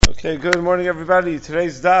Okay, good morning everybody.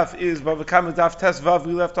 Today's daf is Bava daf Tes Vav.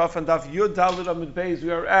 We left off on daf Yud Daled Amud Beis.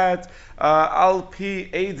 We are at Al Pi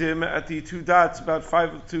Edim at the two dots, about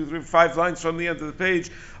 5 lines from the end of the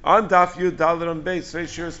page. On daf Yud Daled Amud Beis.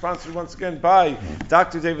 Today's share is sponsored once again by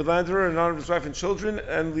Dr. David Landerer in honor of his wife and children,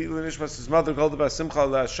 and Nishmas, his mother Golda Bas Simcha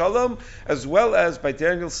La Shalom, as well as by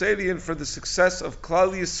Daniel Sadian for the success of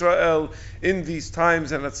Klal Yisrael in these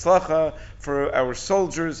times, and Atzlacha for our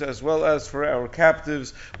soldiers as well as for our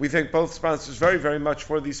captives. We thank both sponsors very, very much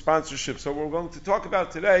for these sponsorships. So what we're going to talk about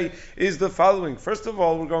today is the following. First of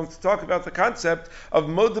all, we're going to talk about the concept of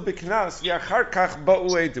Moda B'Knas V'Achar Kach Ba'u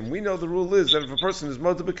Eidim. We know the rule is that if a person is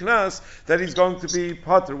Moda B'Knas, that he's going to be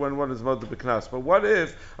Pater when one is Moda B'Knas. But what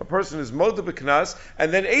if a person is Moda B'Knas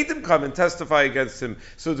and then Eidim come and testify against him?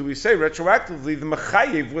 So do we say retroactively the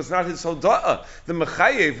Mechayev was not his Hoda'ah? The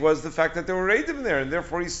Mechayev was the fact that there were Eidim there, and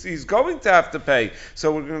therefore he's going to have to pay.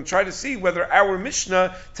 So we're going to try to see whether our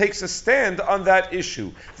Mishnah takes a stand on that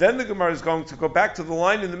issue. Then the Gemara is going to go back to the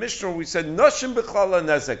line in the Mishnah where we said Noshim B'Chlala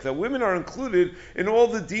Nezek, that women are included in all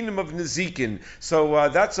the dinim of Nezikin. So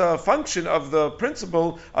that's a function of the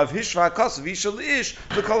principle of Hishva HaKasav, Ishal Ish,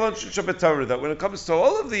 B'Kol Shabbat Torah, that when it comes to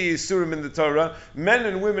all of the Surim in the Torah, men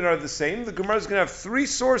and women are the same. The Gemara is going to have three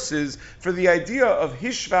sources for the idea of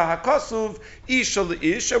Hishva HaKasav, Ishal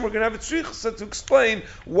Ish, and we're going to have a tzricha to explain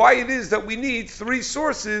why it is that we need three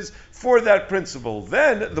sources for that principle.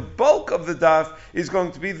 Then the bulk of the daf is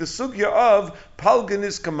going to be the sugya of Palga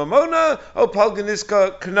Nizka Mamona or Palga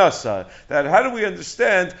Nizka Knasa. That how do we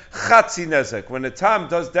understand Chatzi Nezek? When a tam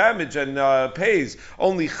does damage and pays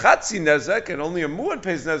only Chatzi Nezek and only a muad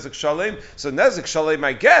pays Nezek Shalem, so Nezek Shalem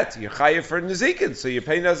I get, you're chayiv for Nezikin, so you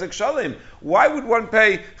pay Nezek Shalem. Why would one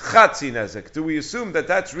pay Chatzi Nezek? Do we assume that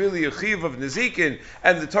that's really a chiv of Nezikin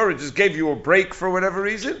and the Torah just gave you a break for whatever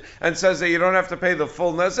reason and says that you don't have to pay the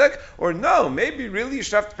full Nezek? Or no, maybe really you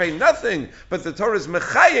should have to pay nothing, but the Torah is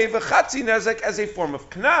mechayev a Chatzi Nezek as a form of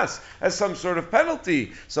knas, as some sort of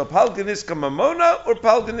penalty. So Palga Nizka Mamona or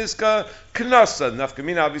Palga Nizka Knasa.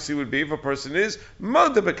 Nafkamina obviously would be if a person is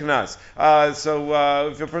Moda B'Knas.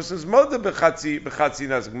 If a person is Moda B'Chatzi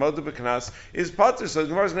Nezek, Moda B'Knas is Pater. So the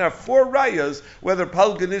Gemara is going to have four rayas whether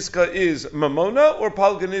Palga Nizka is Mamona or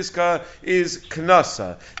Palga Nizka is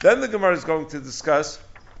Knasa. Then the Gemara is going to discuss,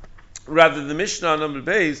 rather, the Mishnah on Amud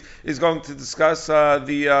Beis is going to discuss who are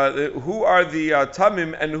the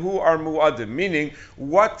tamim and who are muadim, meaning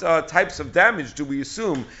what types of damage do we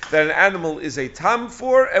assume that an animal is a tam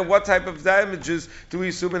for, and what type of damages do we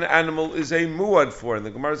assume an animal is a muad for? And the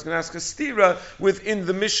Gemara is going to ask a stira within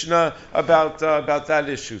the Mishnah about that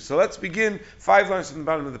issue. So let's begin 5 lines from the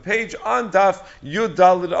bottom of the page on daf Yud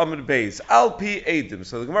Daled Amud Beis Al Pi Edim.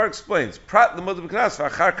 So the Gemara explains Prat L'Moda B'Knas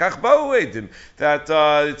V'Achar Kach Ba'u Edim, that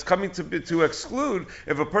it's coming to exclude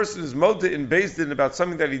if a person is moda in Beis Din about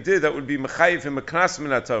something that he did that would be mechayiv him a knas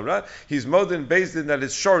min haTorah. He's moda in Beis Din that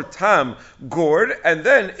is short tam gourd, and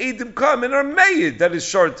then edim come and are made that is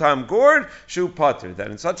short tam gourd shu pater.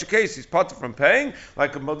 That in such a case he's pater from paying,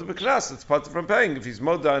 like a moda b'knas. It's pater from paying. If he's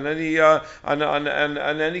moda on any on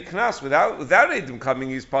any knas without edim coming,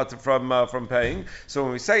 he's pater from paying. So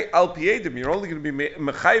when we say al pi edim, you're only going to be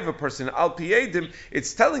mechayiv a person al pi edim.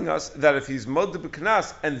 It's telling us that if he's moda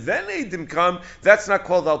b'knas and then Eidim come, that's not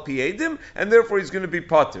called Al Pi Eidim, and therefore he's going to be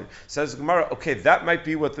Pater. Says Gemara, okay, that might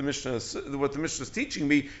be what the Mishnah is teaching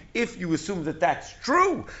me, if you assume that that's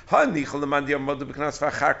true.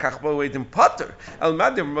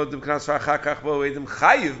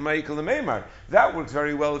 That works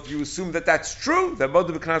very well if you assume that that's true, that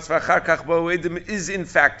Moda B'Knas V'Achar Kach Ba'u Eidim is in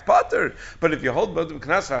fact Pater. But if you hold Moda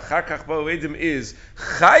B'Knas V'Achar Kach Ba'u Eidim is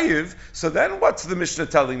Chayiv, so then what's the Mishnah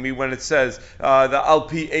telling me when it says the Al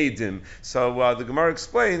Pi Eidim? So the Gemara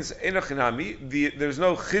explains, Einachinami, there's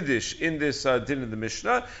no Chiddush in this din of the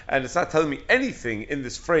Mishnah, and it's not telling me anything in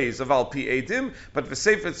this phrase of Al Pi Eidim, but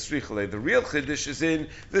V'Seif Tzrichalei. The real Chiddush is in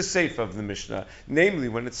the Seif of the Mishnah, namely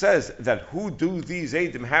when it says that who do these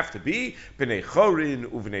Eidim have to be? B'nei Chorin,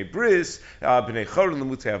 Uvnei Bris, B'nei Chorin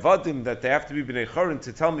L'mutei Avadim, that they have to be B'nei Chorin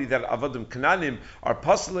to tell me that Avadim Kananim are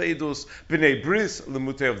Pasal Eidos, B'nei Bris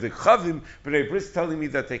L'mutei of the Chavim, B'nei Bris telling me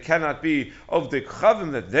that they cannot be of the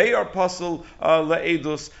Chavim, that they are Pasal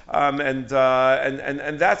La'eidos, and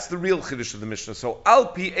that's the real Chiddush of the Mishnah. So Al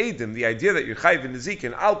Pi Eidim, the idea that you're Chayiv in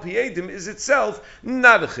Nezikin, Al Pi Eidim is itself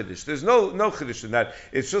not a Chiddush. There's no Chiddush in that.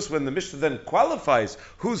 It's just when the Mishnah then qualifies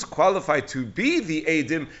who's qualified to be the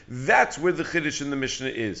Eidim, that's where the chiddush in the Mishnah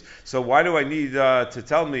is. So why do I need to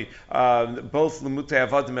tell me both lemutei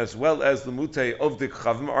avadim as well as lemutei ovdei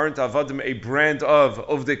kochavim? Aren't avadim a brand of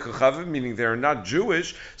ovdei kochavim, meaning they are not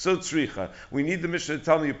Jewish? So tzricha. We need the Mishnah to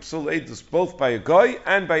tell me psul edus both by a goy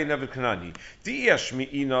and by an eved kanani. Di'esh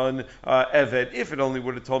mi'inon eved. If it only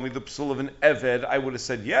would have told me the psul of an eved, I would have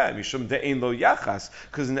said, yeah, mishum de'ein lo yachas,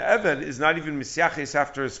 because an eved is not even misyaches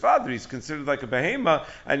after his father. He's considered like a behema,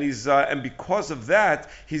 and because of that,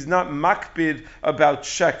 he's not makbid about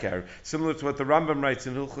sheker. Similar to what the Rambam writes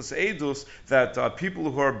in Hilchos Edus, that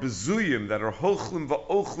people who are bezuyim, that are hochlim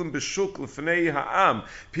va'ochlim b'shuk l'fnei ha'am,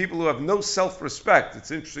 people who have no self-respect.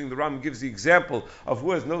 It's interesting, the Rambam gives the example of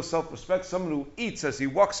who has no self-respect, someone who eats as he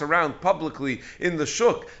walks around publicly in the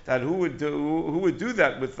shuk, that who would do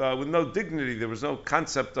that with no dignity. There was no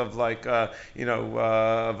concept of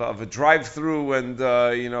of a drive-through and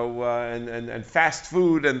and fast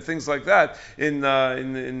food and things like that in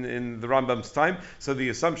the Rambam's time. So the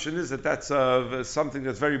assumption is that that's something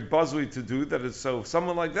that's very buzzwy to do. That is, so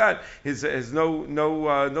someone like that has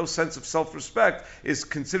no sense of self-respect, is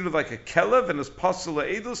considered like a kelev and is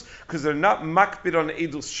pasula edus, because they're not makbid on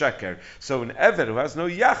edus sheker. So an eved who has no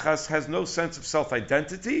yachas has no sense of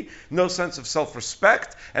self-identity, no sense of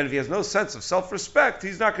self-respect, and if he has no sense of self-respect,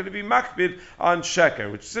 he's not going to be makbid on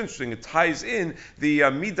sheker, which is interesting. It ties in the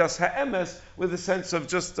midas ha'emes with a sense of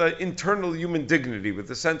just internal human dignity, with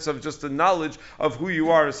a sense of just a knowledge of who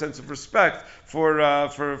you are, a sense of respect for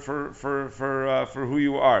who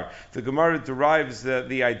you are. The Gemara derives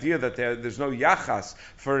the idea that there's no yachas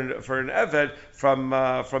for an eved from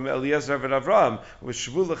Eliezer Eved Avraham, with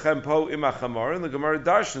Shvu lechem po im hachamor, and the Gemara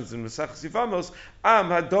darshans in Maseches Yevamos am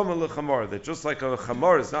hadoma lechamor, that just like a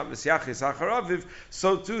chamor is not misyaches achar aviv,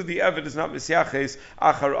 so too the eved is not misyaches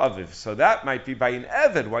achar aviv. So that might be by an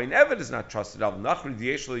eved. Why an eved is not trusted? Al nachri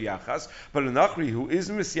diyesh lo yachas, but a nachri who is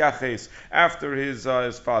misyaches after his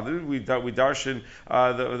father. We darshan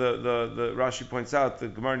the Rashi points out, the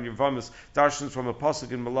Gemara in Yevamos darshans from a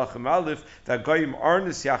pasuk in Malachim Aleph that goyim are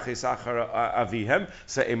misyaches achar avihem.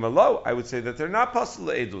 Say emalo, I would say that they're not pasal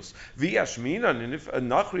edus. V'yashminan, and if a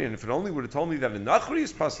nachri, and if it only would have told me that a nachri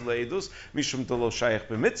is pasal edus, mishum delo shayich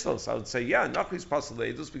b'mitzvos, I would say, yeah, a nachri is pasal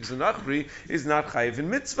edus because a nachri is not chayiv in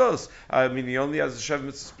mitzvos. I mean, he only has a shev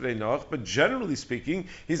mitzvos b'nei noch, but generally speaking,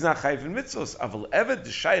 he's not chayiv in mitzvos. Aval eved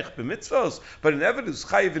shayich b'mitzvos, but an eved is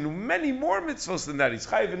chayiv in many more mitzvos than that. He's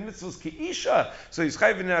chayiv in mitzvos ki'isha, so he's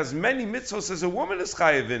chayiv in as many mitzvos as a woman is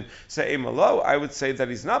chayiv in. Say emalo, I would say that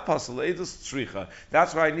he's not pasal edus tzricha.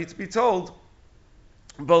 That's why I need to be told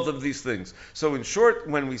both of these things. So in short,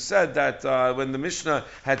 when we said that, when the Mishnah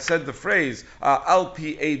had said the phrase al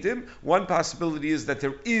pi edim, one possibility is that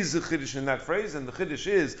there is a chiddush in that phrase, and the chiddush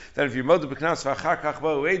is that if you're moed b'knas v'achar kach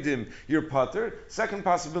ba'u edim, you're pater. Second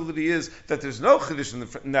possibility is that there's no chiddush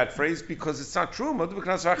in that phrase because it's not true. Moed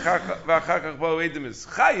b'knas v'achar kach ba'u edim is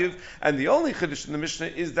chayiv, and the only chiddush in the Mishnah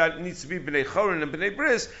is that it needs to be b'nei chorin and b'nei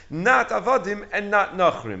bris, not avadim and not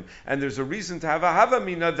nachrim. And there's a reason to have a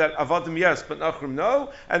havamina that avadim yes, but nachrim no.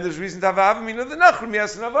 And there's reason to have a havamina the nachrim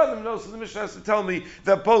yes and avadim no. So the Mishnah has to tell me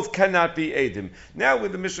that both cannot be edim. Now,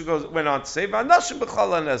 when the Mishnah went on to say, "V'anashim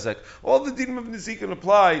b'chal nezek," all the dinim of Nizka can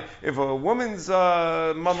apply if a woman's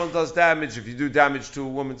mammon does damage. If you do damage to a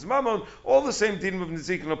woman's mammon, all the same dinim of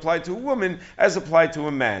Nizka can apply to a woman as apply to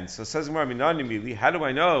a man. So says Gemara, "Minani, how do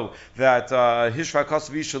I know that hishva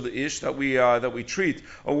kasav isha leish that we treat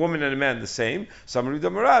a woman and a man the same?" Samari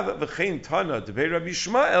damarav v'chein tana debei Rabbi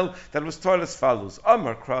Yishmael that was taught as follows.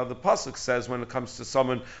 Amar Kra, the pasuk says when it comes to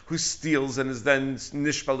someone who steals and is then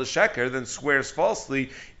nishpal sheker, then swears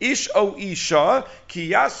falsely, ish o isha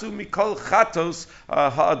ki yasu mikol chatos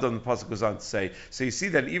ha'adam. The pasuk goes on to say. So you see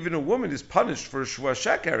that even a woman is punished for shua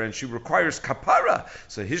sheker and she requires kapara.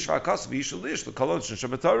 So hishva kasav isha lish the kolon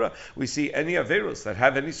shabbatorah. We see any averos that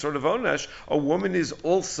have any sort of onesh, a woman is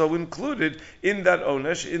also included in that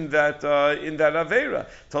onesh, in that avera.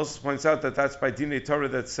 Tosfos points out that that's by dinei Torah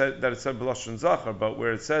that it said b'lashon zachar, but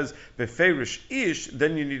where it says beferish ish,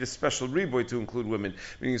 then you need a special riboy to include women.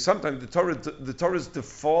 Meaning sometimes the Torah's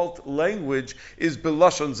default language is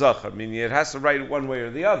b'lashon zachar, meaning it has to write it one way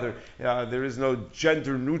or the other. There is no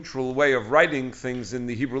gender neutral way of writing things in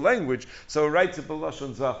the Hebrew language, so it writes it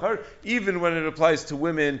b'lashon zachar, even when it applies to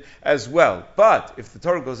women as well. But if the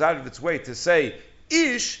Torah goes out of its way to say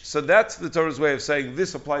ish, so that's the Torah's way of saying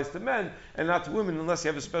this applies to men and not to women, unless you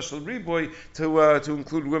have a special riboy to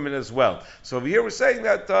include women as well. So over here we're saying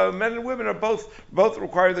that men and women are both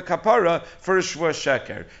require the kapara for a shvua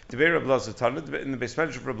sheker. In the Beis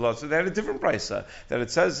Medrash of Reb Elazar, they had a different brisa that it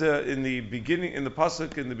says in the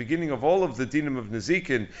pasuk in the beginning of all of the dinim of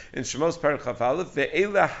Nezikin in Shemos Perek Chaf Aleph,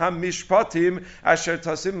 ve'ela hamishpatim asher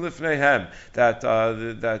tasim lifneihem,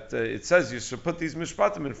 that it says you should put these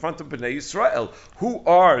mishpatim in front of Bnei Yisrael. Who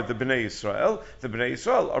are the Bnei Yisrael? The Bnei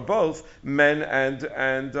Yisrael are both men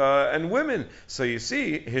and women. So you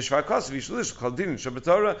see, Hishvakas v'Yishlish Kol Din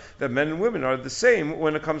Shabbatorah, that men and women are the same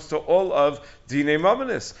when it comes to all of Dinei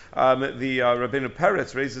Mamanis. The Rabbeinu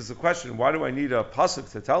Peretz raises the question: why do I need a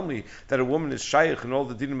pasuk to tell me that a woman is shaykh in all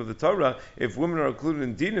the dinim of the Torah? If women are included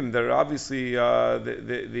in dinim, they're obviously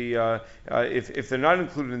if they're not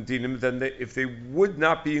included in dinim, then if they would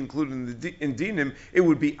not be included in dinim, it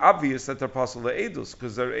would be obvious that they're pasul edus,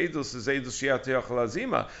 because their edus is edus shiat yachal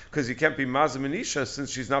azima, because you can't be mazim and isha since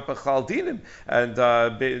she's not bechal dinim, and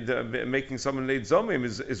making someone eid zomim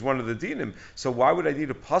is one of the dinim. So why would I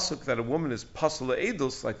need a pasuk that a woman is pasul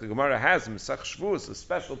edus, like the Gemara has in Mesach Shavuos, a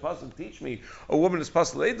special pasuk teach me a woman is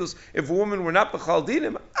pasul edus? If a woman were not bechal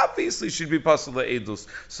dinim, obviously she'd be pasul edus.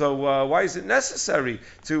 So why is it necessary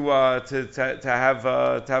to have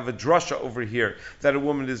a drasha over here that a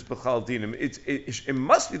woman is bechal dinim? It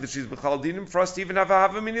must be that she's bechal dinim for us to even have a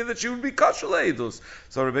havamina that she would be kashal edus.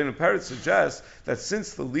 So Rabbeinu Peretz suggests that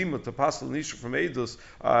since the limut to pasul nisha from edus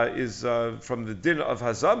is from the din of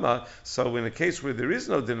hazama, so in a case where there is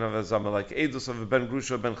no din of hazama, like edus of a ben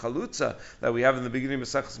grusha ben chalutza that we have in the beginning of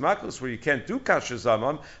Mesachos Makos, where you can't do kasher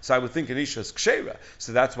zamam, so I would think an isha is kshera.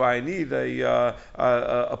 So that's why I need a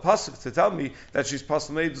pasuk to tell me that she's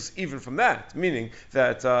pasul edus even from that, meaning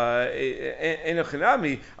that in a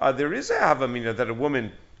chinami there is a havamina that a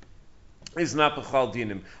woman is not b'chal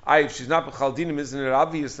dinim. If she's not b'chal dinim, isn't it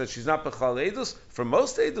obvious that she's not b'chal edus? For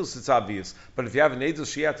most edus, it's obvious. But if you have an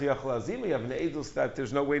edus shiat yachal azima, you have an edus that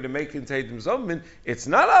there's no way to make into edim zomin, it's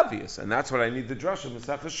not obvious, and that's what I need the drasha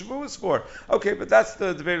Mesachos Shavuos for. Okay, but that's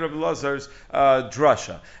the debate Rabbi Elazar's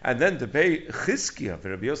drasha, and then debate Chizkiya,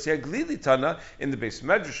 Rabbi Yossi Aglili Tana in the Beis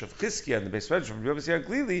Medrash of Chizkiya and the Beis Medrash of Rabbi Yossi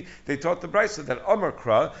Aglili. They taught the brisa that Amar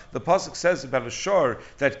Kra, the pasuk says about a shor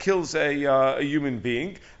that kills a human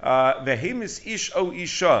being. Hemis ish o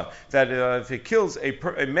isha, that if it kills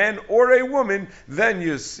a man or a woman, then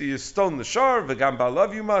you stone the shar. V'gam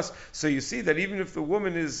ba'alav you must. So you see that even if the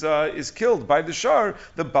woman is killed by the shar,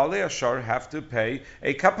 the balei shar have to pay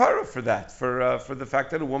a kapara for that, for the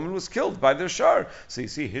fact that a woman was killed by their shar. So you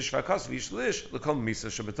see hishvakas v'ishlish l'kol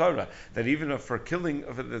misa shabbatorah, that even if for killing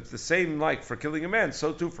the same like for killing a man,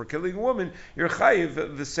 so too for killing a woman, you're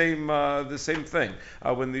chayiv the same thing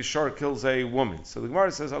when the shar kills a woman. So the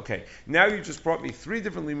Gemara says, okay, now you just brought me three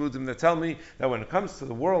different limudim that tell me that when it comes to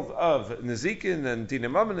the world of Nezikin and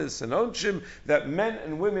Dinim Amanis and Onshim, that men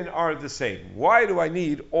and women are the same. Why do I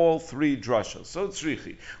need all three drashas? So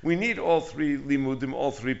tzrichi. We need all three limudim,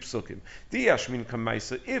 all three psukim. Diyashmin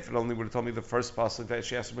kamaisa, if it only would have told me the first pasuk that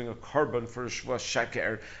she has to bring a carbon for a shva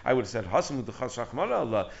sheker, I would have said, Hasamu d'chas rachmana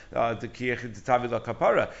Allah, d'kiyech d'tavila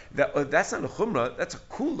kapara. That's not a chumrah, that's a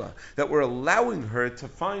kula, that we're allowing her to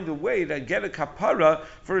find a way to get a kapara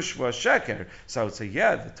for a shva sheker. So I would say,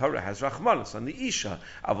 yeah, the Torah has rachmanis on the isha.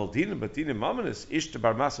 Aval dinim, but dinim mamanis, ish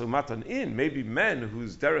bar masa umatan in. Maybe men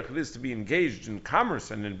whose derech it is to be engaged in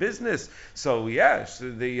commerce and in business. So yes,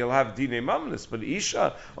 you'll have dinim mamanis. But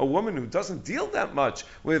isha, a woman who doesn't deal that much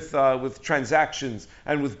with transactions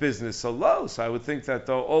and with business, so low. So I would think that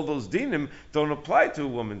all those dinim don't apply to a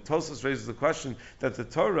woman. Tosas raises the question that the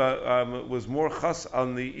Torah was more chas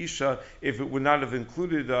on the isha if it would not have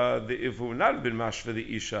included if it would not have been mash for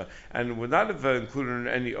the isha, and would not have included in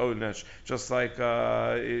any onesh, just like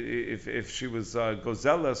if she was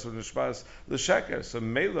gozelas or nishpas l'sheker, so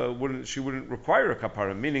mela she wouldn't require a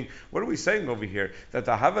kapara. Meaning, what are we saying over here? That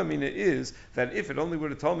the havamina is that if it only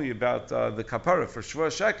would have told me about the kapara for shva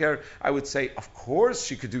sheker, I would say, of course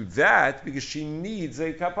she could do that because she needs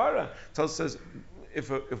a kapara. So it says,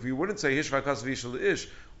 if you wouldn't say hishvakas v'ishal ish,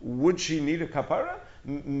 would she need a kapara?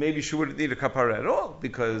 Maybe she wouldn't need a kapara at all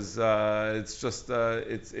because it's just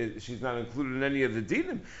she's not included in any of the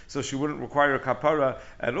dinim, so she wouldn't require a kapara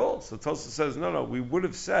at all. So Tosa says, no, we would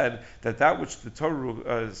have said that which the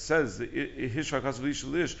Torah says hishvakas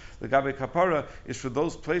v'ishalish legabe kapara is for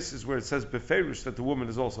those places where it says beferish that the woman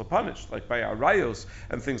is also punished, like by arayos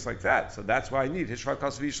and things like that. So that's why I need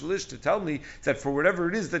hishvakas v'ishalish to tell me that for whatever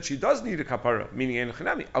it is that she does need a kapara, meaning en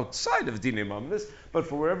chinami outside of dinim amnis, but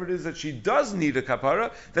for wherever it is that she does need a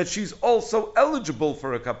kapara, that she's also eligible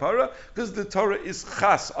for a kapara, because the Torah is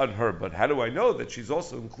chas on her. But how do I know that she's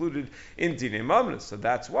also included in dinei mamnas? So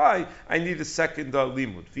that's why I need a second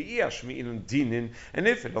limud. V'iyash mi'inun dinin, and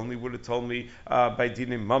if it only would have told me by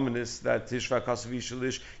dinei mamnas that tishva kasav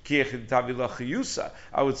ishalish kiechid tavila chiyusa,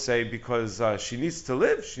 I would say because she needs to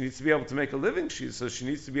live, she needs to be able to make a living, so she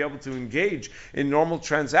needs to be able to engage in normal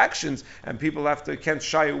transactions, and people can't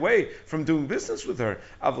shy away from doing business with her.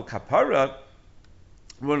 Avul kapara,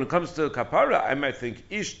 when it comes to kapara, I might think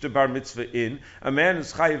ish de bar mitzvah in, a man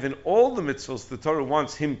is chayiv in all the mitzvahs. The Torah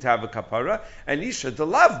wants him to have a kapara, and isha de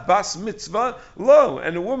lav bas mitzvah lo,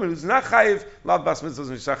 and a woman who's not chayiv lav bas mitzvahs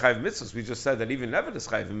and she's not chayiv mitzvahs. We just said that even Eved is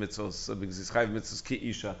chayiv in mitzvahs because he's chayiv mitzvahs ki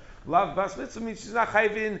isha. Lav bas mitzvah means she's not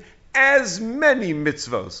chayiv in as many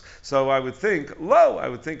mitzvos. So I would think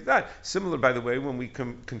that. Similar, by the way, when we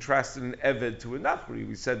contrasted an Eved to a Nachri,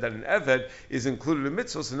 we said that an Eved is included in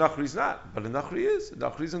mitzvos, a Nachri is not. But a Nachri is. A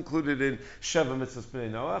Nachri is included in Sheva mitzvos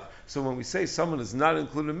b'nei Noach. So when we say someone is not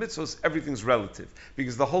included in mitzvos, everything's relative.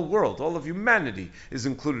 Because the whole world, all of humanity, is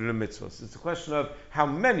included in mitzvos. It's a question of how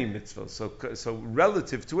many mitzvos. So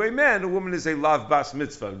relative to a man, a woman is a lav bas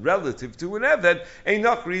mitzvah. Relative to an Eved, a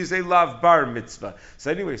Nachri is a lav bar mitzvah. So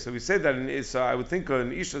anyway, so we say that I would think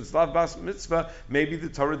an Isha's lav bas mitzvah, maybe the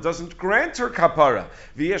Torah doesn't grant her kapara.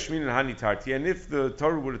 V'yesh min hani tarti. And if the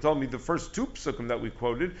Torah would have told me the first two psukim that we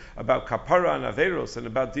quoted about kapara and averos and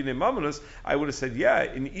about dinei mamonos, I would have said, yeah,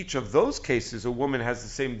 in each of those cases, a woman has the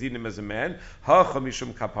same dinim as a man. Ha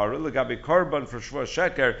chamishum kapara legabe korban for shva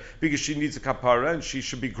sheker, because she needs a kapara and she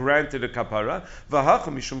should be granted a kapara. V'ha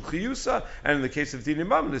chamishum chiyusa, and in the case of dinei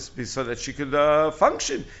mamonos, so that she could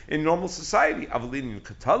function in normal society. Avalin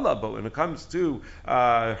katala. But when it comes to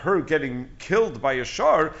her getting killed by a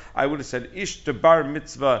shar, I would have said ish de bar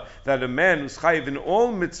mitzvah, that a man who's chayiv in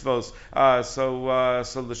all mitzvos, so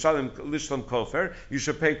l'shalom kofer, you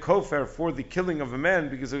should pay kofer for the killing of a man,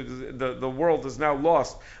 because the world has now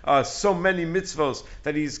lost so many mitzvos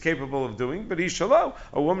that he's capable of doing. But ishalo,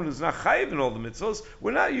 a woman who's not chayiv in all the mitzvos,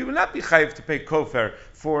 you would not be chayiv to pay kofer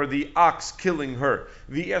for the ox killing her.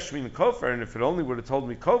 V'yeshmin kofer, and if it only would have told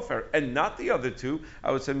me kofer and not the other two,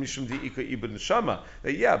 I would say mishum di'ika ibn neshama.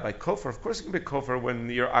 That yeah, by kofer, of course you can pay kofer when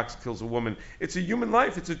your ox kills a woman. It's a human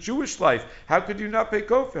life. It's a Jewish life. How could you not pay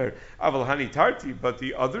kofer? Aval hani tarti, but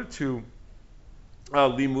the other two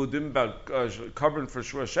limudim about carbon for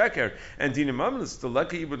shua sheker and dinei mamonos, the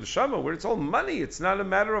leka ibn neshama, where it's all money, it's not a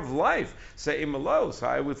matter of life. Say imalo. So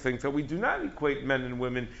I would think that we do not equate men and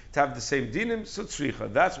women to have the same dinim. So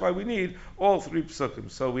tzricha. That's why we need all three psukim.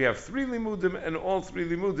 So we have three limudim, and all three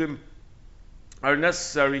limudim are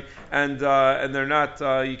necessary, and they're not.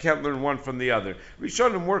 You can't learn one from the other.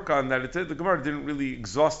 Rishonim work on that. The Gemara didn't really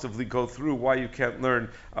exhaustively go through why you can't learn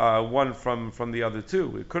one from the other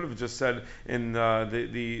two. It could have just said in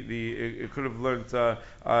it could have learned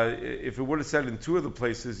if it would have said in two of the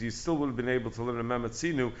places, you still would have been able to learn a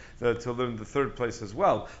mematzinu to learn the third place as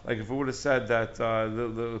well. Like if it would have said that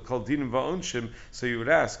the kol dinim va'onshim, so you would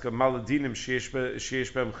ask maladinim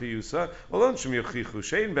sheyesh bem chiyusa, well onshim yochichu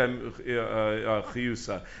shein bem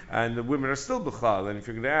chiyusa, and the women are still b'chlal. And if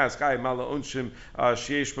you're going to ask, "Ay mala onshim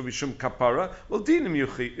sheyesh ba mishum kapara," well, dinim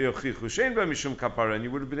yochichu shein ba mishum kapara, and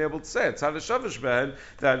you would have been able to say it's had a shavish behen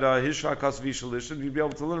that hishva kas v'ishalish, and you'd be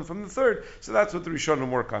able to learn from the third. So that's what the Rishonim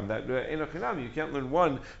work on. That you can't learn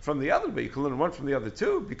one from the other, but you can learn one from the other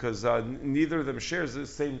too, because neither of them shares the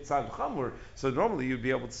same tzad chamur. So normally you'd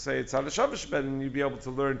be able to say it's had a shavish behen, and you'd be able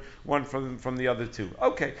to learn one from the other two.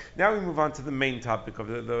 Okay, now we move on to the main topic of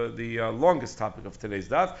the longest topic of today's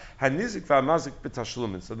daf, hanizik v'amazik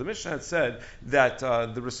b'tashlumin. So the Mishnah had said that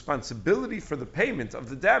the responsibility for the payment of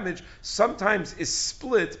the damage sometimes is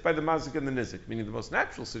split by the mazik and the nizik, meaning the most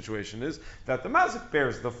natural situation is that the mazik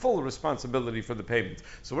bears the full responsibility for the payment.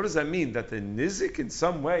 So what does that mean? That the nizik in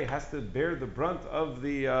some way has to bear the brunt of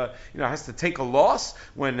the, has to take a loss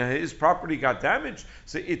when his property got damaged?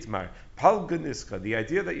 So itmar. Palga Nizka, the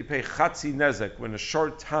idea that you pay chatzi nezek when a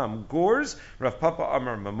short tam gores, Rav Papa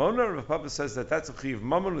Amar Mamona, Rav Papa says that that's a chiv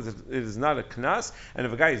mamon, it is not a knas, and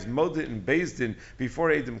if a guy is moda and based in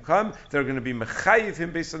before Edom come, they're going to be mechayiv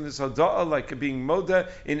him based on this hoda'ah, like being moda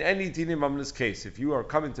in any dinei mamon's case. If you are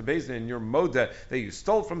coming to Beis Din and you're moda that you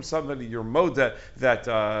stole from somebody, you're moda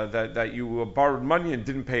that you borrowed money and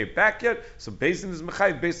didn't pay it back yet, so Beis Din is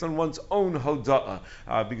mechayiv based on one's own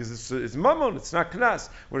hoda'ah, because it's mamon, it's not knas.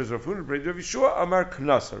 Whereas Rav Huna Brei Rav Yeshua Amar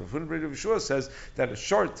Knas. Rav Huna Brei Rav Yeshua says that a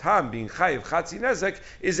short time being chayiv chatzi nezek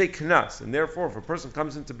is a knas, and therefore, if a person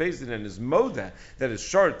comes into Beis Din and is moda that is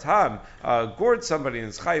short time gored somebody and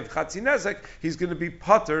is chayiv chatzi nezek, he's going to be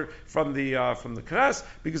pater from the knas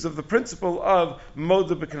because of the principle of moda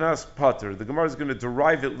b'knas pater. The Gemara is going to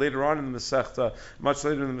derive it later on in the Masechta, much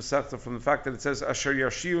later in the Masechta, from the fact that it says asher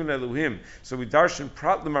yarshiun eluhim. So we darshan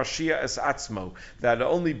prat l'marshia es atzmo, that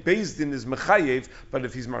only Beis Din is mechayev, but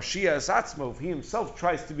if he's marshia es atzmo, if he himself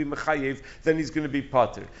tries to be mechayev, then he's going to be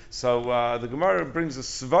pater. So the Gemara brings a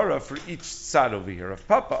svara for each tzad over here. Rav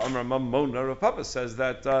Papa Amar Mamona. Rav Papa says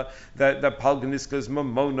that Palga Nizka is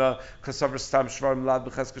Mamona kasavar stam shvarim lad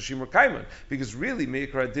b'ches kashim or kaiman, because really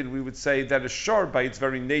Meikra did, we would say that a shor by its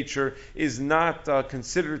very nature is not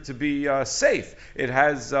considered to be safe. It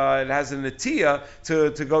has a netiya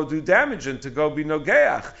to go do damage and to go be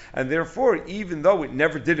nogeach, and therefore even though it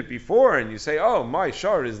never did it before, and you say, oh, my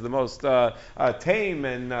shor is the most tame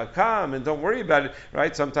and calm and don't worry about it,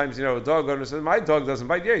 right? Sometimes a dog owner says, my dog doesn't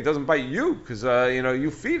bite. Yeah, he doesn't bite you because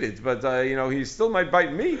you feed it, but he still might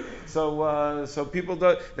bite me. So people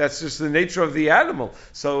do. That's just the nature of the animal.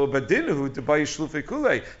 So badinuhu to buy shlufe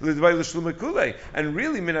kulei, to buy l'shlume kulei, and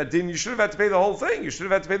really minadin, you should have had to pay the whole thing. You should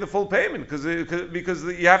have had to pay the full payment because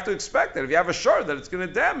you have to expect that if you have a shor that it's going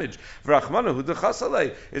to damage. V'rachmanahu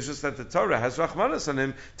dechasalei. It's just that the Torah has rachmanas on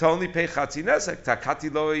him to only pay chatzi nezek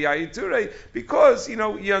takati lo yayiturei, because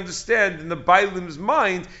you understand in the Bailim's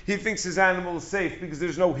mind he thinks his animal is safe because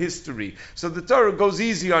there's no history. So the Torah goes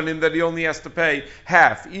easy on him that he only has to pay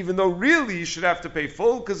half, even though really he should have to pay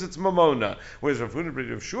full because it's mamona. Whereas Rav Huna Brei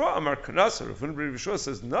Rav Yeshua Amar Knas, Rav Huna Brei Rav Yeshua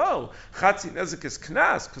says no, chatzi nezek is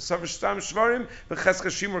knas kasav shtam shvarim b'ches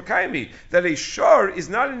kashim or kaimi, that a shar is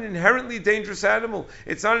not an inherently dangerous animal.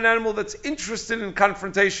 It's not an animal that's interested in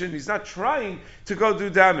confrontation. He's not trying to go do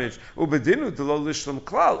damage. Ubedinu delo lishlam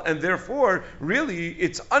klal, and therefore really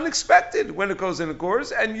it's unexpected when it goes in a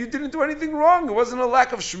gores, and you didn't do anything wrong. It wasn't a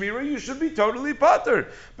lack of shmira. You should be totally pater.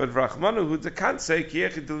 But Rachmanu who can't say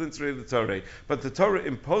kiyechid delintrei the Torah. But the Torah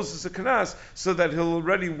imposes a kanas so that he'll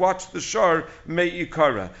already watch the shar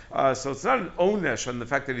me'ikara. So it's not an onesh on the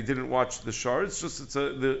fact that he didn't watch the shar. It's just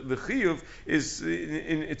the chiyuv is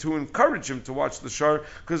to encourage him to watch the shar,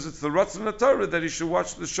 because it's the ratzon of Torah that he should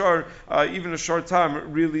watch the shar even a short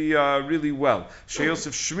time really well.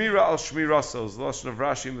 Sheyosef shmira al shmirasa is the lashon of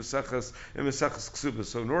Rashi in Meseches Ksubas.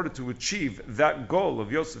 So in order to achieve that goal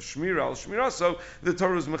of Yosef shmira al shmiraso, the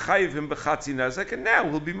Torah is mechayiv him b'chatzi nezek, and now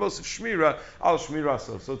he'll be Mosef shmira al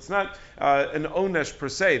shmiraso. So it's not an onesh per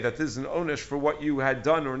se, that this is an onesh for what you had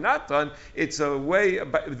done or not done. It's a way,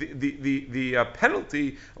 the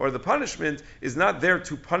penalty or the punishment is not there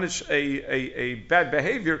to punish a bad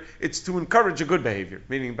behavior. It's to encourage a good behavior.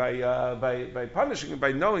 Meaning by punishing him,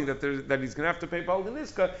 by knowing that he's going to have to pay Palga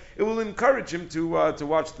Nizka, it will encourage him to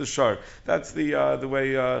watch the shar. That's the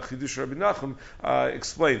way Chidush Rabbi Nachum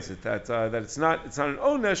explains it. That it's not an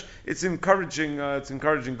onesh. It's encouraging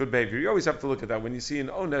good behavior. You always have to look at that when you see an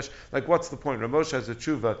onesh. Like, what's the point? Ramosha has a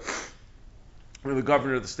tshuva. The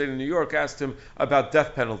governor of the state of New York asked him about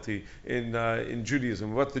death penalty in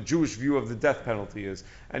Judaism, what the Jewish view of the death penalty is,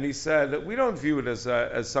 and he said we don't view it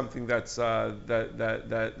as something that's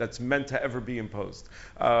meant to ever be imposed,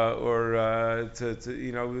 we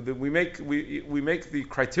make the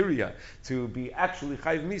criteria to be actually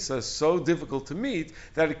chayv misa so difficult to meet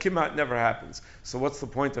that a kimat never happens. So what's the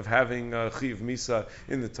point of having chayv misa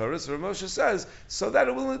in the Torah? So Moshe says so that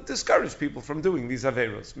it will discourage people from doing these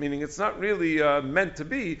averos, meaning it's not really meant to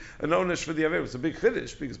be an onesh for the Avera. It's a big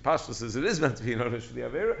chiddush because Pashto says it is meant to be an onesh for the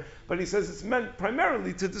Avera, but he says it's meant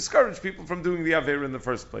primarily to discourage people from doing the Avera in the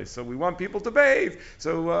first place. So we want people to behave.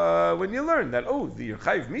 So when you learn that, the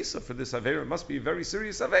Chayiv Misa for this Avera must be a very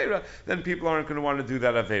serious Avera, then people aren't going to want to do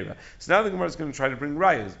that Avera. So now the Gemara is going to try to bring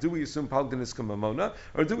rayas. Do we assume Palga Nizka Mamona,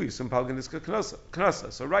 or do we assume Palga Nizka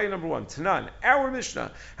Knasa? So raya number one, Tanan, our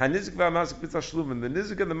Mishnah, HaNizik v'HaMazik b'Tashlum, the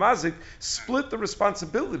Nizik and the Mazik split the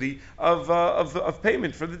responsibility of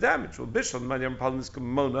payment for the damage. Well, Bishon Maryam Palga Nizka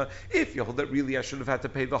Mamona, if you hold that really I should have had to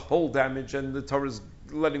pay the whole damage and the Torah's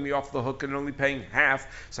letting me off the hook and only paying half,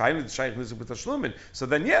 so I need to shaykh nizik with tashlumin. So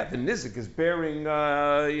then, the nizik is bearing,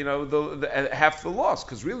 the half the loss,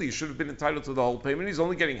 because really he should have been entitled to the whole payment. He's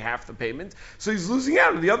only getting half the payment, so he's losing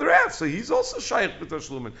out on the other half. So he's also shaykh with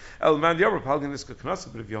tashlumin. El man yavar palga niska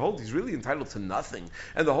knasa. But if you hold, he's really entitled to nothing,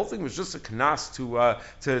 and the whole thing was just a knas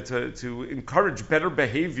to encourage better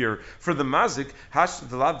behavior for the mazik. Hash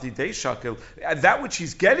the lavdi day shakel. That which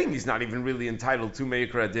he's getting, he's not even really entitled to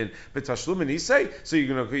meikra din. But tashlumin he say so.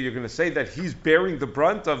 you're gonna say that he's bearing the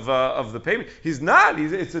brunt of the payment. He's not.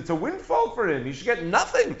 It's a windfall for him. He should get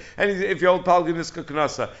nothing. And if you hold Palga Nizka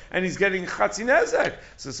Knasa, and he's getting Chatzi Nezek.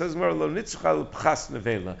 So it says Lo Nitzchal Pchas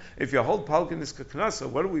Nevela. If you hold Palga Nizka Knasa,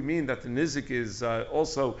 what do we mean that the Nizik is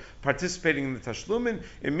also participating in the Tashlumin?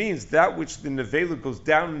 It means that which the Nevela goes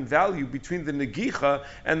down in value between the Negicha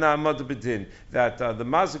and the Amad B'Din. That the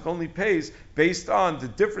Mazik only pays based on the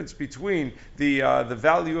difference between the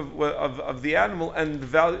value of the animal and the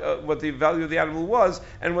value what the value of the animal was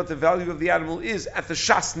and what the value of the animal is at the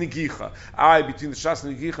Shas Negicha. Between the Shas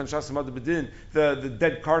Negicha and Shas Amad B'Din, the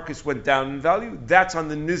dead carcass went down in value. That's on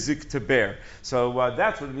the Nizik to bear. So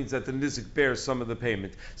that's what it means that the Nizik bears some of the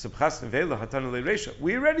payment. So Pchas Nevela Hatana Le'Reisha.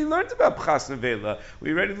 We already learned about Pchas Nevela.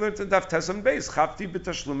 We already learned in Daf Tesam Beis Chafti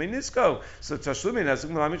b'Tashlumei Nizko. So Tashlumei Nezek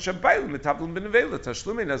Melamid Shabayim Metablim b'Nevela.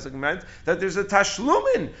 Tashlumei Nezek meant that there's a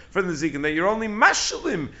Tashlumin for the Nizik, and that you're only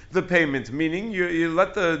mashlim the payment, meaning you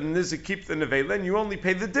let the Nizik keep the Nevela and you only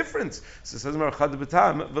pay the difference. So it says Chad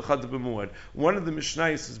b'Tam v'Chad b'Muad. One of the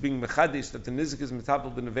Mishnayos is being mechadish that the Nizik is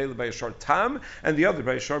metabel b'Nevela by a short tam and the other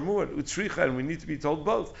by a short muad. Utzricha, and we need to be told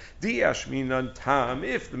both. Diyash minan tam.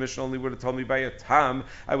 If the Mishnah only would have told me by a tam,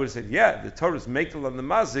 I would have said, yeah, the Torah is makel on the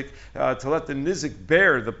mazik to let the Nizik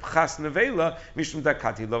bear the Pchas Nevela mishum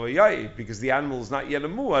dakati lo ayai, because the animal is not yet a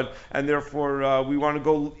muad, and therefore we want to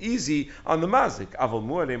go easy on the mazik. Aval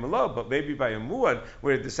muad emalo, but maybe by a muad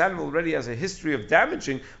where this animal already has a history of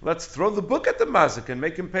damaging, let's throw the book at the mazik and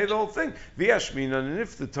make him pay the whole thing. Diyash minan, and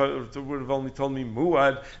if the Torah would have only told me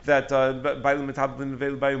muad, that by the metabel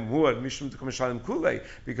b'Nevela by a muad mishum t'kameshalim kulei,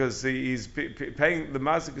 because he's paying, the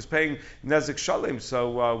mazik is paying nezek shalem,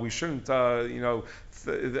 so we shouldn't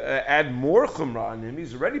add more chumrah on him.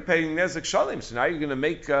 He's already paying nezek shalem, so now you're going to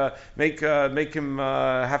make him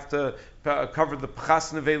have to cover the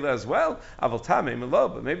Pchas Nevela as well. Aval tam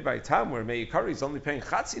emelo, but maybe by time where Meikari is only paying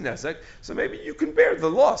Chatzi Nezek, so maybe you can bear the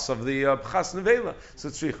loss of the Pchas Nevela. So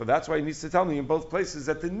tzricha. That's why he needs to tell me in both places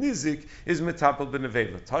that the Nizik is metapel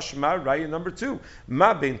b'Nevela. Tashma Raya number 2.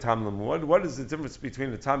 Ma bein tam l'muad. What is the difference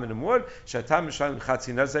between a tam and a muad? Shatam mishalim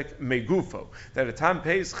Chatzi Nezek megufo. That a tam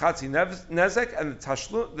pays Chatzi Nezek and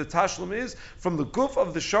the tashlum is from the guf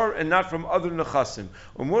of the shor and not from other nechasim.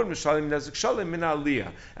 Umuad mishalim Nezek shalem min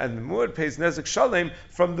aliyah, and the muad pays nezek shalem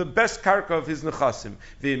from the best karka of his nechasim.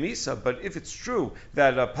 V'emisa, but if it's true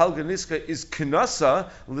that Palga Nizka is kinasa,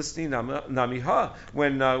 listening namiha,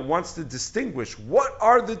 when wants to distinguish what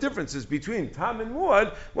are the differences between tam and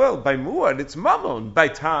muad, well, by muad it's mamon, by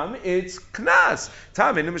tam it's knas.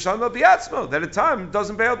 Tam in mishalim al biatzmo, that a tam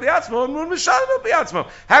doesn't pay al biatzmo, and muad mishalim al biatzmo.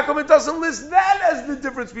 How come it doesn't list that as the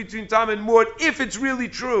difference between tam and muad if it's really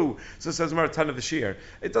true? So it says Maratana V'Shir.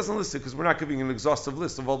 It doesn't list it because we're not giving an exhaustive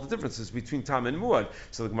list of all the differences between tam and muad.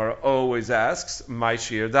 So the Gemara always asks, my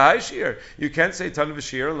shir, the high shir. You can't say tan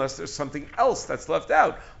v'shir unless there's something else that's left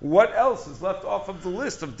out. What else is left off of the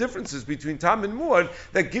list of differences between tam and muad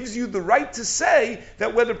that gives you the right to say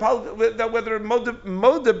that whether moda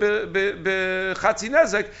b'chatzi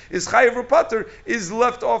nezek is chayiv or pater is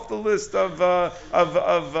left off the list of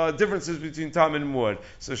differences between tam and muad.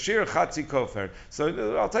 So shir chatzi kofer.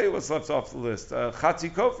 So I'll tell you what's left off the list. Chatzi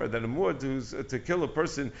kofer, that a muad who's to kill a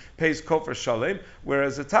person pays kofer shalem,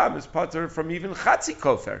 whereas a tam is pater from even chatzi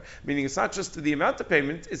kofer. Meaning it's not just the amount of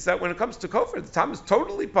payment, it's that when it comes to kofer, the tam is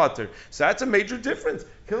totally pater. So that's a major difference.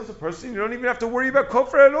 Kills a person, you don't even have to worry about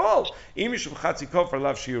kofer at all. If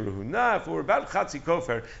we're about chatzi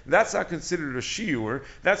kofer, that's not considered a shiur,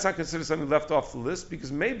 that's not considered something left off the list,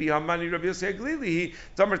 because maybe Hamani Rabbi Yossi Aglili,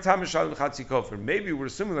 Tamar tam shalem chatzi kofer. Maybe we're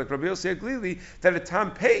assuming like Rabbi Yossi Aglili that a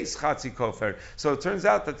tam pays chatzi kofer. So it turns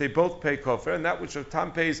out that they both pay kofer, and that which a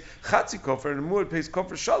tam pays chatzi kofer and a muad pays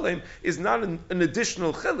kofer shalem is not an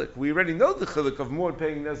additional chilik. We already know the chilik of muad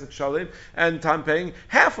paying nezek shalem and tam paying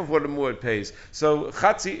half of what a muad pays. So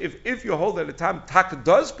chatzi, if you hold that a tam tak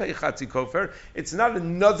does pay chatzi kofer, it's not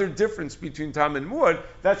another difference between tam and muad.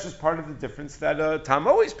 That's just part of the difference that a tam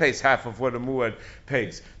always pays half of what a muad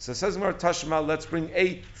pays. So says Mar Tashma, let's bring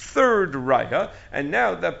a third raya, and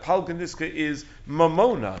now that Palga Nizka is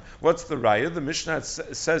mamona. What's the raya? The Mishnah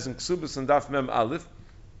says in Ksubas and Daf Mem Aleph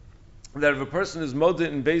that if a person is moda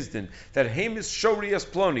in Beis Din, that Hamis Shorias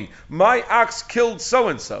Ploni, my ox killed so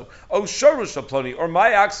and so, O Shorush Ploni, or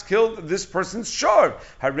my ox killed this person's shor.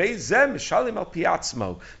 Harei zem shalim al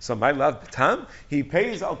piatzmo. So my love tam, he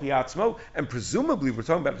pays al piatzmo, and presumably we're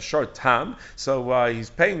talking about a shor tam. So he's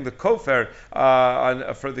paying the kofer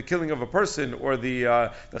for the killing of a person, or the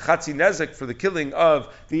chatzi nezek for the killing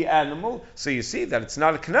of the animal. So you see that it's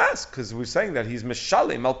not a knas because we're saying that he's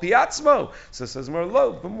mishalim al piatzmo. So it says more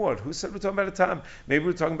lo b'mor. Who said we're talking about a tam. Maybe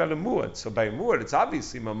we're talking about a muad. So by a muad, it's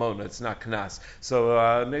obviously mamona. It's not knas.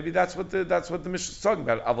 So maybe that's what the Mishnah is talking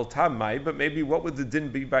about. Aval tam mai. But maybe what would the din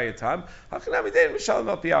be by a tam? Hachanami dein mishalim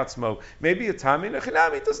al piatzmo. Maybe a tam in a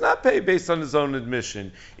chinami does not pay based on his own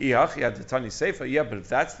admission. Ihach yad the tani seifa. Yeah, but if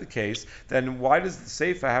that's the case, then why does the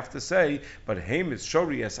seifa have to say? But heim is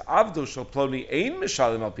shori as avdo shel ploni ein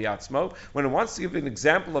mishalim al piatzmo. When it wants to give an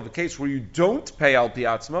example of a case where you don't pay al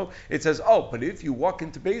piatzmo, it says, oh, but if you walk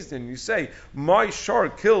into Beis Din and you say, my shar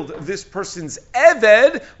killed this person's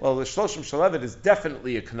eved, well, the shloshim shel eved is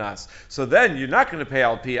definitely a knas. So then you're not going to pay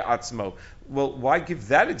al piatzmo. Well, why give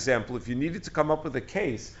that example if you needed to come up with a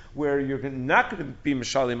case where you're not going to be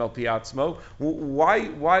mishalim al piatzmo? Why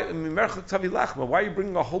are you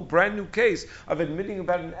bringing a whole brand new case of admitting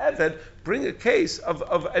about an eved? Bring a case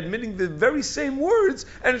of admitting the very same words,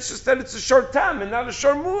 and it's just that it's a short tam and not a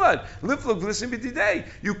short muad.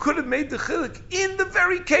 You could have made the chilik in the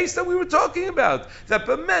very case that we were talking about. That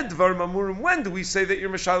when do we say that you're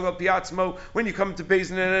mishalim al piatzmo? When you come to Beis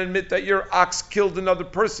Din and admit that your ox killed another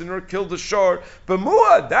person or killed a shor. But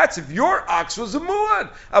muad, that's if your ox was a muad.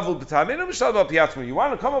 You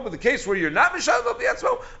want to come up with a case where you're not mishalim al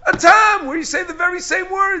piatzmo? A tam, where you say the very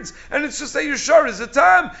same words, and it's just that your shor is a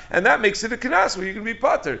tam, and that makes it a knas where you can be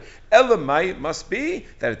potter. Elamai must be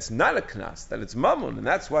that it's not a knas, that it's mamun, and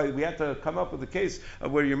that's why we had to come up with a case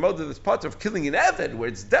where your mother is potter of killing an eved, where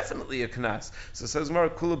it's definitely a knas. So says Mara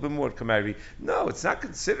Kula b'mur kamari. No, it's not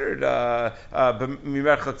considered that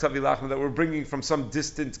we're bringing from some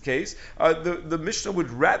distant case. The Mishnah would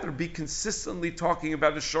rather be consistently talking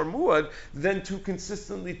about a shor muad than to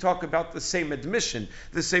consistently talk about the same admission,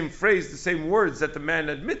 the same phrase, the same words that the man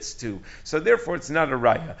admits to. So therefore, it's not a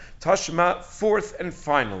raya. Tashma, fourth and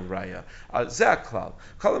final raya. Zaklal.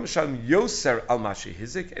 Kalam mishalim yoser al mashi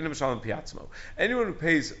hizik and mishalim piatzmo. Anyone who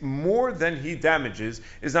pays more than he damages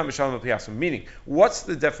is not mishalim piatzmo. Meaning, what's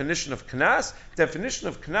the definition of knas? Definition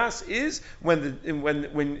of knas is when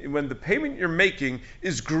the payment you're making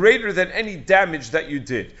is greater than any damage that you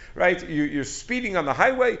did. Right? You're speeding on the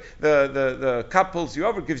highway. The cop pulls you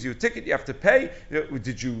over, gives you a ticket. You have to pay.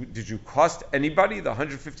 Did you cost anybody the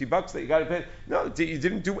 $150 that you got to pay? No, you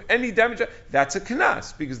didn't do any damage. That's a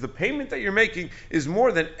knas because the payment that you're making is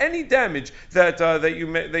more than any damage that you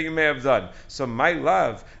may have done. So my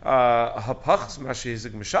love, hapachs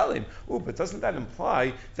mashizik mishalim. But doesn't that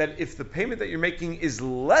imply that if the payment that you're making is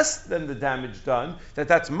less than the damage done,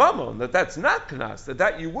 that's mamon, that's not knas,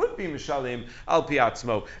 that you would be mishalim al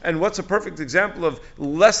piatzmo? And what's a perfect example of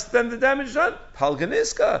less than the damage done? Palga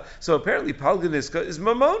Nizka. So apparently Palga Nizka is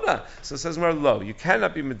mamona. So it says more low. You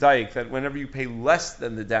cannot be medayik that whenever you pay less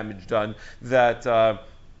than the damage done, that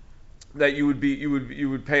you would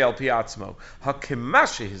pay al piatzmo.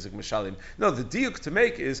 Hakimashi hizik mishalim. No, the diuk to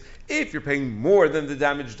make is if you're paying more than the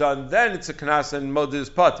damage done, then it's a knas and mod is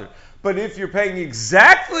pater. But if you're paying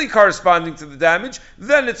exactly corresponding to the damage,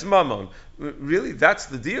 then it's mamon. Really, that's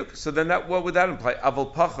the diuk. So then, what would that imply?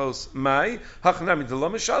 Aval pachos mai hachanami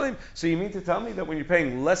delom mishalim. So you mean to tell me that when you're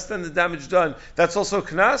paying less than the damage done, that's also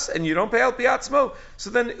knas, and you don't pay al piatzmo? So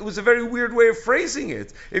then it was a very weird way of phrasing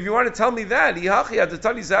it. If you want to tell me that,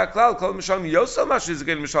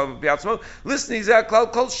 listen,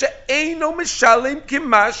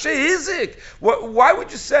 why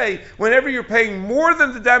would you say whenever you're paying more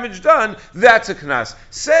than the damage done, that's a knas?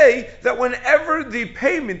 Say that whenever the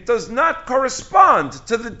payment does not correspond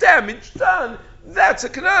to the damage done, that's a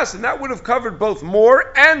knas, and that would have covered both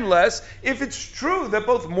more and less if it's true that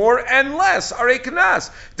both more and less are a knas.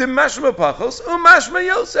 De mashma pachos umashma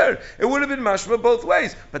yoser. It would have been mashma both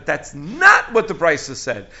ways, but that's not what the Brisa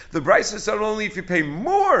said. The Brisa said only if you pay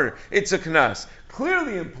more, it's a knas.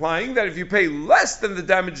 Clearly implying that if you pay less than the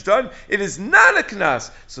damage done, it is not a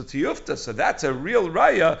knas. So tiyufta, so that's a real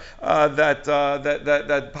raya that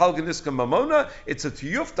Palga Nizka mamona. It's a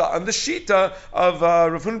tiyufta on the shita of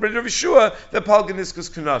Rafun ben Rav Yeshua that Palga Nizka is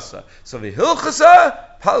knasa. So the hilchasa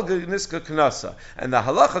Palga Nizka knasa, and the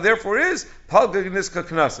halacha therefore is Palga Nizka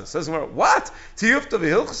knasa. Says what? Tiyufta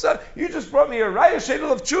v'hilchasa? You just brought me a raya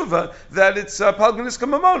shedel of tshuva that it's Palga Nizka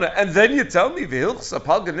mamona, and then you tell me v'hilchasa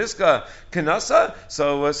Palga Nizka knasa.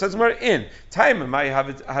 So says more in time. Am I have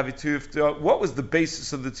it tiyufta? What was the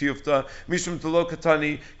basis of the tiyufta? Mishum telo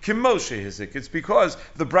katani kimoshe hizik. It's because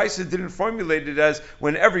the Brisa didn't formulate it as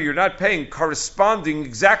whenever you're not paying corresponding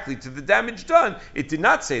exactly to the damage done. It did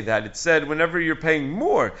not say that. It said whenever you're paying more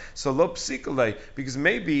more. So lo psikale, because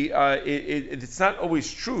maybe it's not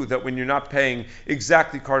always true that when you're not paying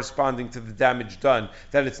exactly corresponding to the damage done,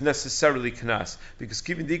 that it's necessarily knas. Because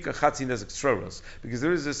kivindika chatzi nezek sroros. Because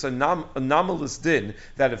there is this anomalous din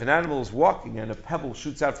that if an animal is walking and a pebble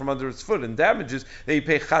shoots out from under its foot and damages, they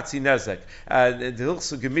pay chatzi nezek. The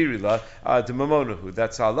hilchsa gemirila the mamonahu.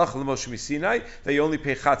 That's halach l'moshe misinai. They only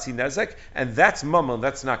pay chatzi nezek, and that's mamon.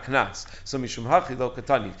 That's not knas. So mishum hachi lo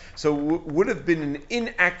katani. So would have been an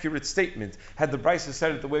inaccurate statement had the Brisa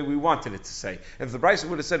said it the way we wanted it to say. If the Brisa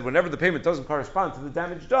would have said whenever the payment doesn't correspond to the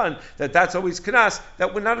damage done, that's always knas,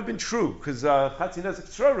 that would not have been true, because chatzi nezek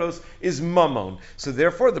sroros is mamon. So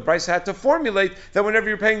therefore the Brisa had to formulate that whenever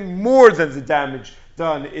you're paying more than the damage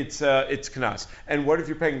done, it's knas. And what if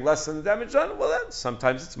you're paying less than the damage done? Well, then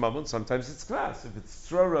sometimes it's mammon, sometimes it's knas. If it's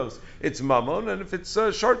sroros, it's mammon, and if it's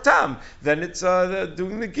short tam, then it's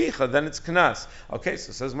doing the gicha, then it's knas. Okay,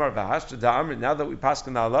 so says Mar v'hashta da'amrit. Now that we pass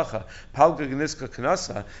in the halacha, palga Nizka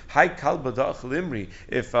knasa, hai kalba da'achal imri.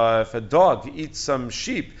 If a dog eats some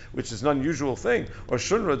sheep, which is an unusual thing, or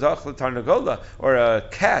shunra da'achal tarnagola, or a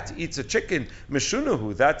cat eats a chicken,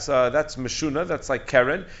 meshunahu. That's meshuna. That's like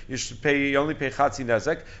keren. You only pay chatzi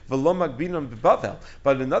nezek, v'lo magbinam b'Bavel.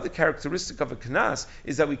 But another characteristic of a knas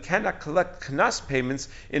is that we cannot collect knas payments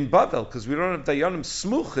in Bavel, because we don't have dayanim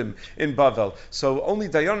smuchim in Bavel. So only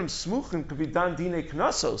dayanim smuchim could be dan dine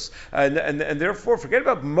knasos, and therefore forget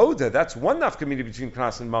about moda. That's one nafkamina between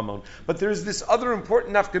knas and mammon. But there is this other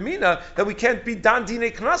important nafkamina that we can't be dan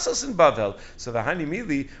dine knasos in Bavel. So the hani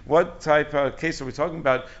mili, what type of case are we talking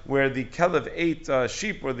about where the kelev ate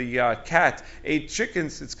sheep or the cat ate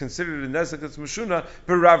chickens? It's considered a nezek that's mashuna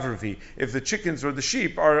beravrvi. If the chickens or the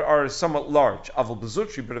sheep are somewhat large, aval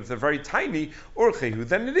bezutri, but if they're very tiny, orchehu,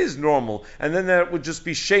 then it is normal, and then that would just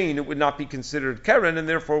be shein. It would not be considered keren, and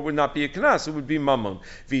therefore it would not be a knas. It would be mammon.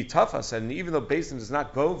 V'tafas, and even though Beis Din does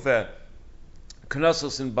not go there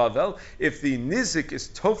knasos in Bavel, if the nizik is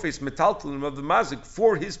tofes metaltalim of the mazik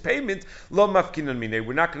for his payment, lo mafkinan mine,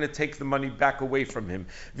 we're not going to take the money back away from him.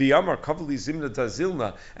 V'yamar kavli zimna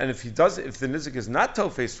dazilna, and if the nizik is not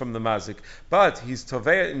tofes from the mazik, but he's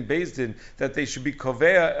tovea in Beis Din that they should be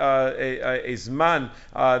kovea a zman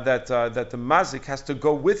that the mazik has to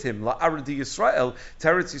go with him la aradi Yisrael,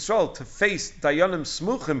 teretz Yisrael, to face dayanim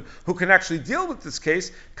smuchim who can actually deal with this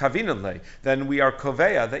case, kavinan le, then we are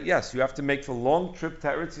kovea that yes, you have to make the long trip to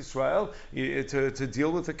Eretz Yisrael to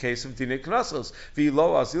deal with the case of Dinei Knasos.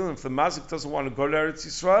 V'lo azil, if the mazik doesn't want to go to Eretz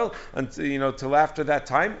Yisrael until after that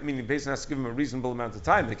time, meaning Beis Din has to give him a reasonable amount of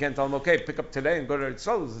time. They can't tell him, okay, pick up today and go to Eretz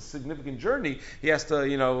Yisrael. It's a significant journey. He has to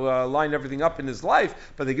line everything up in his life,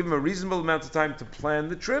 but they give him a reasonable amount of time to plan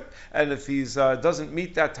the trip. And if he doesn't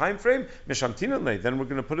meet that time frame, mishamtinanle, then we're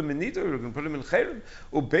going to put him in nidor, we're going to put him in cherem.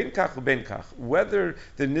 Ubenkach. Whether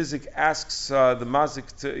the nizik asks the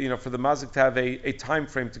mazik to, for the mazik to have a time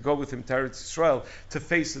frame to go with him to Eretz Yisrael to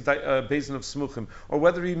face the Beis Din of Smuchim, or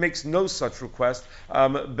whether he makes no such request.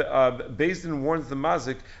 Beis Din warns the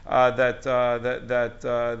mazik that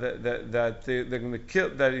they're going to kill,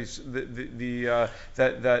 that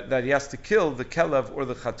he has to kill the kelev or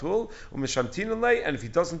the chatul, and if he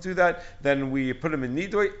doesn't do that, then we put him in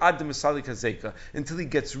nidoy ad misali kazeka, until he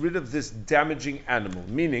gets rid of this damaging animal.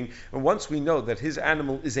 Meaning, once we know that his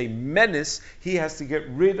animal is a menace, he has to get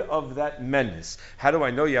rid of that menace. How do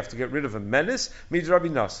I know you have to get rid of a menace? Mid Rabbi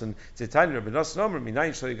Nassan. Titani Rabbi Nassan Omer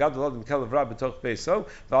Minayin Shal Yigad Adam Kelev Ra B'Toch Beiso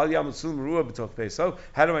V'Al Yamud Sul Merua B'Toch Beiso.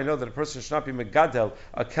 How do I know that a person should not be megadel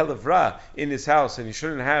a Kelev Ra in his house, and he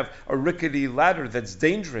shouldn't have a rickety ladder that's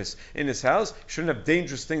dangerous in his house? You shouldn't have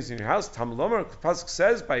dangerous things in your house. Talmud Lomer Pasuk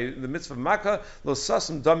says by the mitzvah of Makkah Lo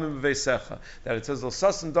Sasam Damim B'Veisecha, that it says Lo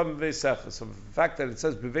Sasam Damim B'Veisecha. So the fact that it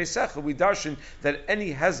says B'Veisecha, we darshan that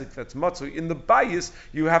any hezek that's matzah in the bayis,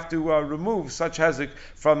 you have to remove such hezek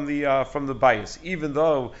from the bias, even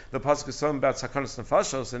though the pasuk is talking about sakanas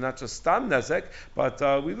nefashos and not just stam nezek, but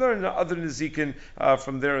we learn other nezikin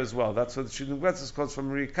from there as well. That's what the Shidduch Gletzis quotes from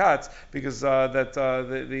Marie Katz, because we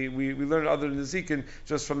learn other nezikin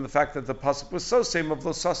just from the fact that the pasuk was so same of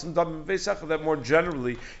lo sasim dam veisecha, that more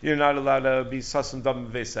generally you're not allowed to be sasim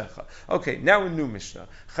dam veisecha. Okay, now in new Mishnah,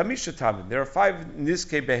 chamisha tamin. There are 5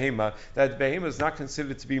 nizke behema that behema is not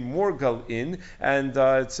considered to be morgal in, and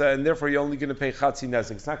therefore you only only going to pay chatzi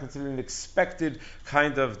nezek. It's not considered an expected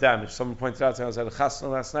kind of damage. Someone pointed out to me, I was at a chasna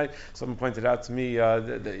last night, someone pointed out to me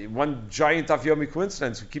the one giant Afyomi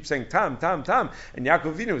coincidence who keeps saying tam, tam, tam, and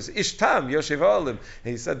Yaakov Avinu is ish tam, Yoshev Olim.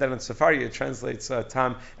 And he said that on Safari it translates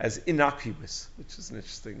tam as innocuous, which is an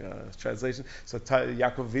interesting translation. So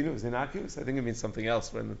Yaakov Avinu is innocuous? I think it means something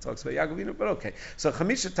else when it talks about Yaakov Avinu, but okay. So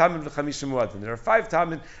Chamisha Tamin v'Chamisha Muadim. There are 5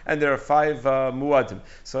 Tamin and there are 5 Muadim.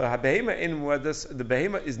 So Behema in Muadas, the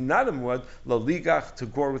Behema is not a Muad, lo ligach, to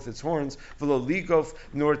gore with its horns, v'lo ligof,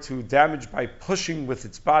 nor to damage by pushing with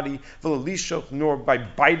its body, v'lo lishoch, nor by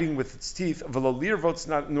biting with its teeth, v'lo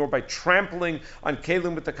lirvots, nor by trampling on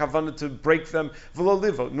kalim with the kavanah to break them, v'lo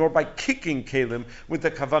livot, nor by kicking kalim with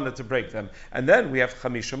the kavanah to break them. And then we have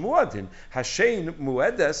Chamisha Muadin. Hashein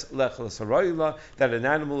Muedes lechlas haroila, that an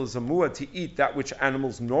animal is a muad to eat that which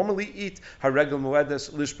animals normally eat. Haregel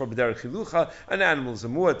Muedes lishbar b'derech hilucha, an animal is a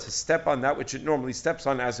muad to step on that which it normally steps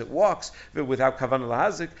on as it walks without kavanah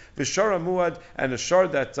lahazik. V'shara muad, and a shar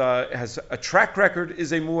that has a track record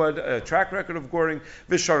is a muad, a track record of goring.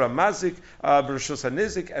 V'shara mazik b'rishus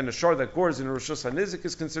hanizik, and a shar that gores in a rishus hanizik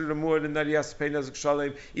is considered a muad in that he has to pay nezik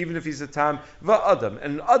shalem even if he's a tam. Va'adam,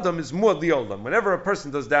 and an adam is muad liolam. Whenever a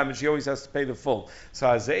person does damage, he always has to pay the full. So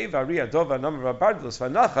hazeiv, ari, adova, namar, v'bardlos,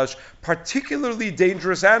 v'nachash, particularly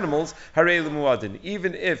dangerous animals, harei l'muadin.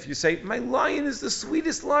 Even if you say, my lion is the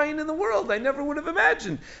sweetest lion in the world, I never would have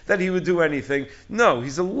imagined that he would do anything. No,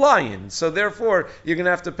 he's a lion, so therefore you're going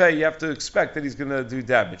to have to pay. You have to expect that he's going to do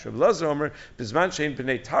damage. Rabbi Lazar Omer, bisman shein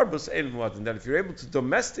b'nei tarbus ein muadim. That if you're able to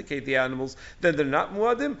domesticate the animals, then they're not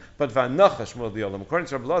muadim, but v'anachash muad liolam. According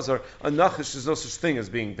to Rabbi Lazar, a nachash is no such thing as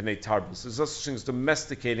being b'nei tarbus. There's no such thing as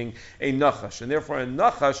domesticating a nachash, and therefore a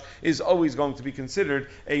nachash is always going to be considered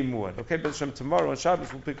a muad. Okay, but tomorrow on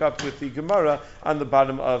Shabbos we'll pick up with the Gemara on the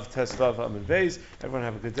bottom of Tesvav Amud Beis. Everyone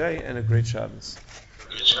have a good day and a great Shabbos.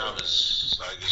 Good Shabbos.